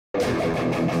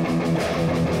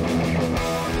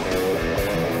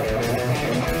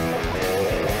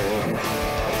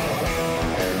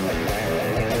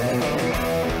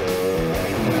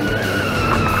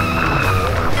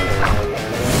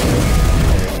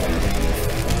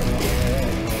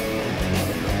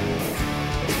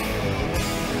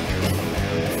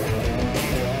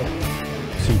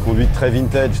Conduite très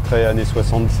vintage, très années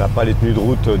 60, ça n'a pas les tenues de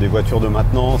route des voitures de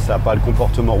maintenant, ça n'a pas le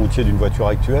comportement routier d'une voiture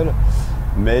actuelle,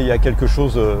 mais il y a quelque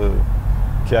chose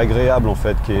qui est agréable en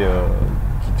fait, qui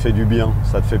te fait du bien.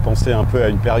 Ça te fait penser un peu à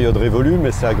une période révolue,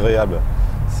 mais c'est agréable.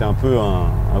 C'est un peu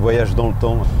un voyage dans le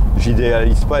temps.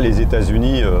 J'idéalise pas les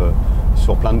États-Unis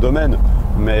sur plein de domaines,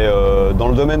 mais dans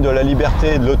le domaine de la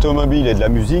liberté, de l'automobile et de la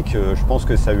musique, je pense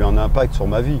que ça a eu un impact sur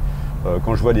ma vie.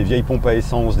 Quand je vois des vieilles pompes à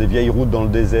essence, des vieilles routes dans le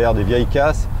désert, des vieilles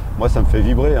casses, moi ça me fait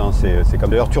vibrer. Hein. C'est comme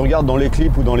d'ailleurs tu regardes dans les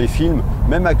clips ou dans les films,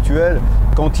 même actuels,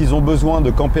 quand ils ont besoin de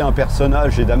camper un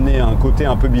personnage et d'amener un côté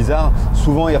un peu bizarre,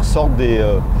 souvent ils ressortent des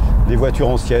voitures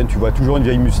anciennes. Tu vois toujours une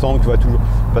vieille Mustang, tu vois toujours,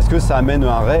 parce que ça amène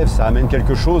un rêve, ça amène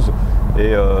quelque chose.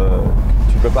 Et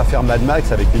tu peux pas faire Mad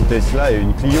Max avec une Tesla et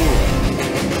une Clio.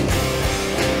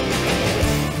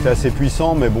 C'est assez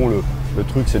puissant, mais bon, le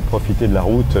truc c'est de profiter de la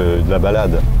route, de la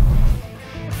balade.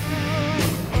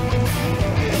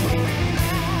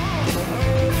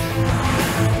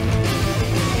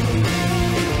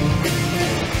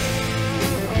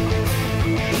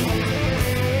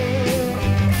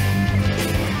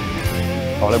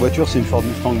 Alors la voiture c'est une Ford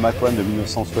Mustang Mach de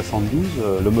 1972,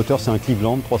 le moteur c'est un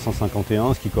Cleveland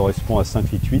 351, ce qui correspond à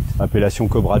 5,8 litres, appellation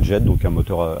Cobra Jet, donc un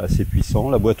moteur assez puissant.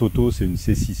 La boîte auto c'est une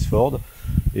C6 Ford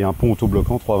et un pont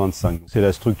autobloquant 325. C'est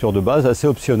la structure de base, assez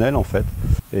optionnelle en fait,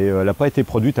 et elle n'a pas été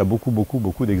produite à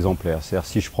beaucoup d'exemplaires. C'est-à-dire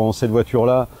si je prends cette voiture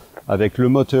là avec le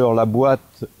moteur, la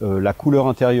boîte, la couleur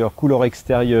intérieure, couleur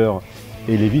extérieure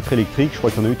et les vitres électriques, je crois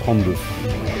qu'il y en a eu 32.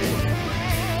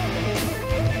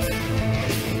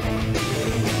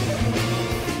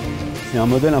 C'est un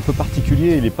modèle un peu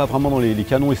particulier, il n'est pas vraiment dans les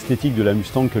canons esthétiques de la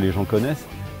Mustang que les gens connaissent.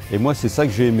 Et moi c'est ça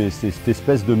que j'ai aimé, c'est cette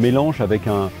espèce de mélange avec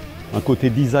un côté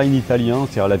design italien,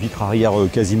 c'est-à-dire la vitre arrière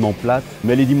quasiment plate,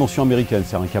 mais les dimensions américaines,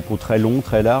 c'est un capot très long,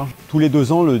 très large. Tous les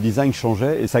 2 ans le design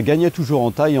changeait et ça gagnait toujours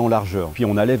en taille et en largeur. Puis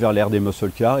on allait vers l'ère des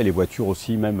muscle cars et les voitures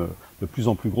aussi même de plus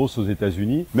en plus grosses aux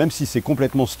États-Unis. Même si c'est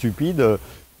complètement stupide,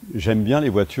 j'aime bien les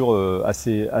voitures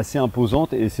assez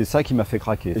imposantes et c'est ça qui m'a fait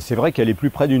craquer. Et c'est vrai qu'elle est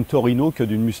plus près d'une Torino que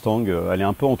d'une Mustang. Elle est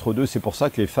un peu entre deux. C'est pour ça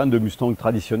que les fans de Mustang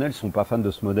traditionnels sont pas fans de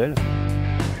ce modèle.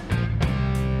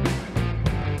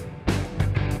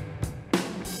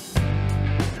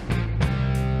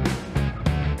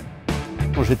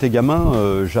 Quand j'étais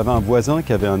gamin, j'avais un voisin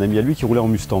qui avait un ami à lui qui roulait en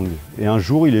Mustang. Et un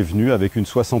jour, il est venu avec une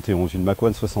 71, une Mach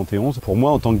 71. Pour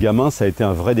moi, en tant que gamin, ça a été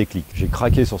un vrai déclic. J'ai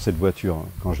craqué sur cette voiture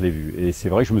quand je l'ai vue. Et c'est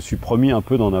vrai que je me suis promis un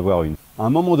peu d'en avoir une. À un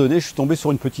moment donné, je suis tombé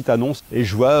sur une petite annonce et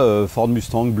je vois Ford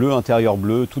Mustang bleu, intérieur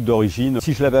bleu, toute d'origine.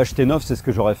 Si je l'avais acheté neuf, c'est ce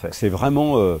que j'aurais fait. C'est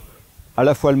vraiment à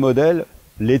la fois le modèle,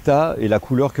 l'état et la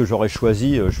couleur que j'aurais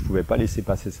choisi. Je ne pouvais pas laisser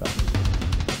passer ça.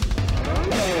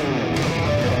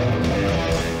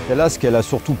 Là, ce qu'elle a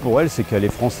surtout pour elle, c'est qu'elle est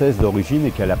française d'origine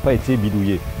et qu'elle n'a pas été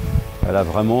bidouillée. Elle a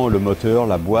vraiment le moteur,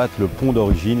 la boîte, le pont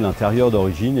d'origine, l'intérieur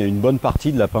d'origine et une bonne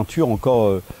partie de la peinture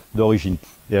encore d'origine.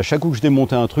 Et à chaque coup que je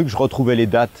démontais un truc, je retrouvais les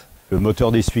dates. Le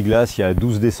moteur d'essuie-glace, il y a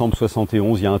 12 décembre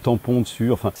 71, il y a un tampon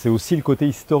dessus. Enfin, c'est aussi le côté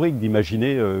historique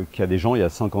d'imaginer qu'il y a des gens, il y a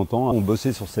 50 ans, ont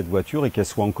bossé sur cette voiture et qu'elle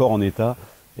soit encore en état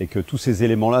et que tous ces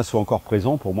éléments-là soient encore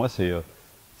présents. Pour moi, c'est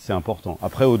important.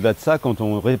 Après, au-delà de ça, quand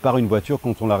on répare une voiture,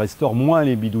 quand on la restaure, moins elle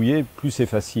est bidouillée, plus c'est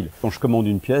facile. Quand je commande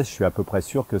une pièce, je suis à peu près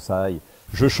sûr que ça aille.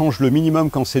 Je change le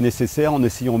minimum quand c'est nécessaire, en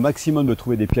essayant au maximum de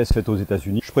trouver des pièces faites aux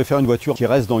États-Unis. Je préfère une voiture qui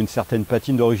reste dans une certaine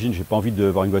patine d'origine. J'ai pas envie de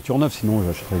voir une voiture neuve, sinon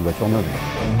j'achèterais une voiture neuve.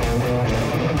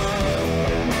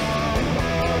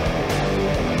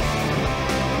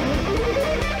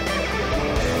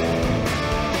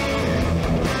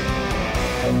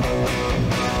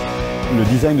 Le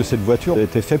design de cette voiture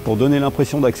était fait pour donner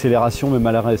l'impression d'accélération même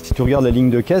à l'arrêt. Si tu regardes la ligne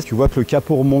de caisse, tu vois que le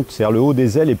capot remonte, c'est-à-dire le haut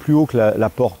des ailes est plus haut que la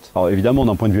porte. Alors évidemment,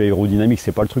 d'un point de vue aérodynamique,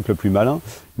 c'est pas le truc le plus malin,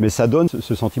 mais ça donne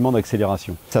ce sentiment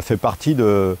d'accélération. Ça fait partie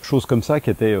de choses comme ça qui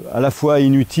étaient à la fois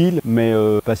inutiles, mais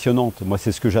passionnantes. Moi,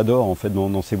 c'est ce que j'adore en fait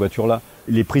dans ces voitures-là.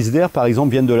 Les prises d'air, par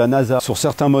exemple, viennent de la NASA. Sur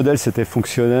certains modèles, c'était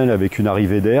fonctionnel avec une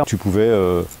arrivée d'air. Tu pouvais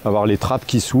avoir les trappes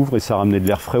qui s'ouvrent et ça ramenait de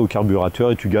l'air frais au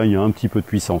carburateur et tu gagnes un petit peu de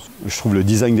puissance. Je trouve le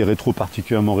design des rétros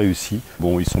particulièrement réussi.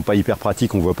 Bon, ils sont pas hyper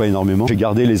pratiques, on voit pas énormément. J'ai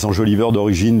gardé les enjoliveurs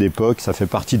d'origine d'époque, ça fait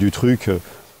partie du truc.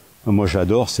 Moi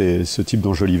j'adore ce type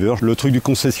d'enjoliveur. Le truc du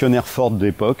concessionnaire Ford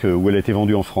d'époque où elle a été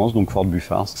vendue en France, donc Ford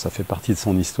Buffard. Ça fait partie de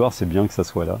son histoire, c'est bien que ça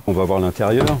soit là. On va voir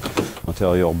l'intérieur.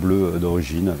 Intérieur bleu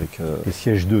d'origine avec les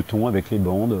sièges de ton, avec les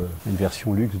bandes, une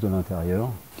version luxe de l'intérieur.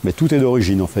 Mais tout est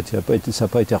d'origine en fait, ça n'a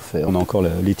pas été refait. On a encore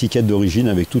l'étiquette d'origine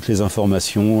avec toutes les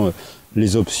informations,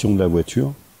 les options de la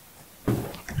voiture.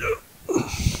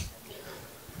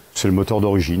 C'est le moteur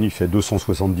d'origine, il fait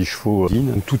 270 chevaux.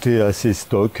 Tout est assez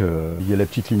stock. Il y a la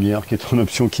petite lumière qui est en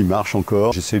option qui marche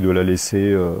encore. J'essaie de la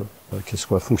laisser qu'elle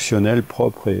soit fonctionnelle,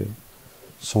 propre et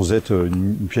sans être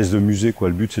une pièce de musée, quoi.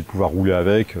 Le but c'est de pouvoir rouler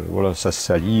avec. Voilà, ça se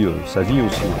salit sa vie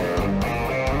aussi.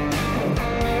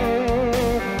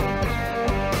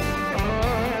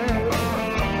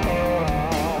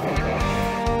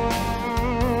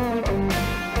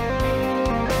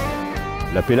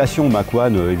 L'appellation Mach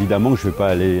 1, évidemment, je ne vais pas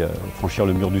aller franchir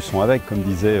le mur du son avec, comme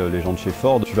disaient les gens de chez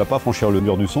Ford. Tu ne vas pas franchir le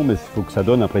mur du son, mais il faut que ça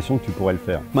donne l'impression que tu pourrais le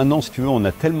faire. Maintenant, si tu veux, on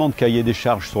a tellement de cahiers des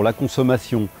charges sur la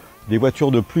consommation, des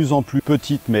voitures de plus en plus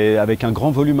petites, mais avec un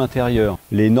grand volume intérieur,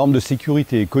 les normes de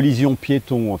sécurité, collision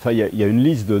piéton, enfin, il y a une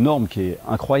liste de normes qui est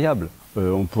incroyable.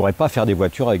 On ne pourrait pas faire des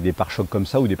voitures avec des pare-chocs comme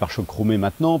ça ou des pare-chocs chromés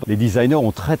maintenant. Les designers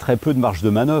ont très peu de marge de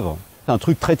manœuvre. C'est un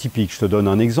truc très typique, je te donne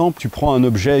un exemple. Tu prends un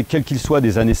objet, quel qu'il soit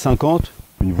des années 50,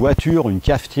 une voiture, une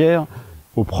cafetière,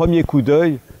 au premier coup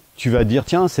d'œil, tu vas te dire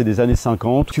tiens, c'est des années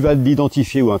 50, tu vas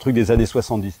l'identifier ou un truc des années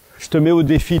 70. Je te mets au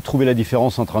défi de trouver la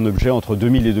différence entre un objet entre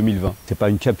 2000 et 2020. C'est pas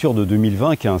une capture de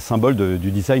 2020 qui est un symbole du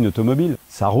design automobile.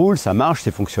 Ça roule, ça marche, c'est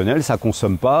fonctionnel, ça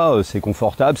consomme pas, c'est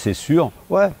confortable, c'est sûr.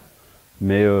 Ouais.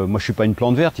 Mais moi je suis pas une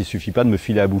plante verte, il suffit pas de me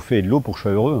filer à bouffer et de l'eau pour que je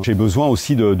sois heureux. J'ai besoin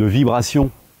aussi de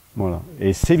vibrations. Voilà.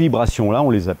 Et ces vibrations-là,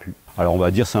 on les a plus. Alors on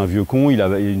va dire c'est un vieux con, il a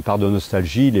une part de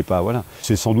nostalgie, il est pas, voilà.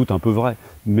 C'est sans doute un peu vrai,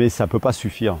 mais ça peut pas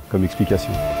suffire comme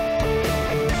explication.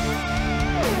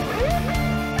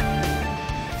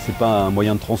 C'est pas un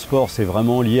moyen de transport, c'est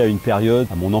vraiment lié à une période,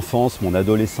 à mon enfance, mon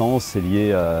adolescence, c'est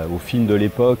lié au film de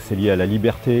l'époque, c'est lié à la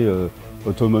liberté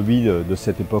automobile de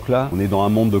cette époque-là. On est dans un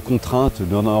monde de contraintes,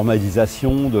 de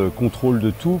normalisation, de contrôle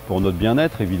de tout, pour notre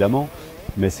bien-être évidemment.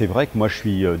 Mais c'est vrai que moi je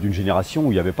suis d'une génération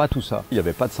où il n'y avait pas tout ça. Il n'y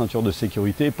avait pas de ceinture de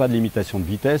sécurité, pas de limitation de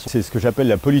vitesse. C'est ce que j'appelle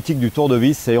la politique du tour de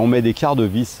vis, c'est on met des quarts de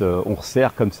vis, on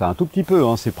resserre comme ça, un tout petit peu,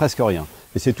 hein, c'est presque rien.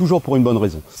 Et c'est toujours pour une bonne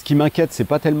raison. Ce qui m'inquiète, c'est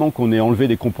pas tellement qu'on ait enlevé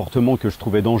des comportements que je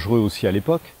trouvais dangereux aussi à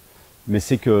l'époque, mais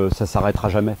c'est que ça s'arrêtera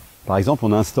jamais. Par exemple,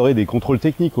 on a instauré des contrôles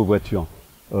techniques aux voitures.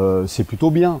 C'est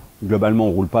plutôt bien. Globalement,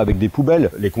 on roule pas avec des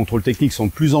poubelles. Les contrôles techniques sont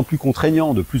de plus en plus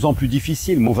contraignants, de plus en plus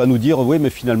difficiles. On va nous dire, oui, mais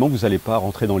finalement, vous n'allez pas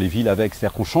rentrer dans les villes avec.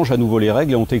 C'est-à-dire qu'on change à nouveau les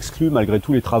règles et on t'exclut malgré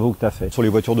tous les travaux que tu as fait. Sur les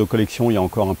voitures de collection, il y a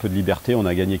encore un peu de liberté. On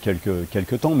a gagné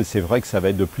quelques temps, mais c'est vrai que ça va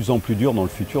être de plus en plus dur dans le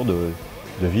futur de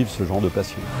vivre ce genre de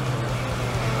passion.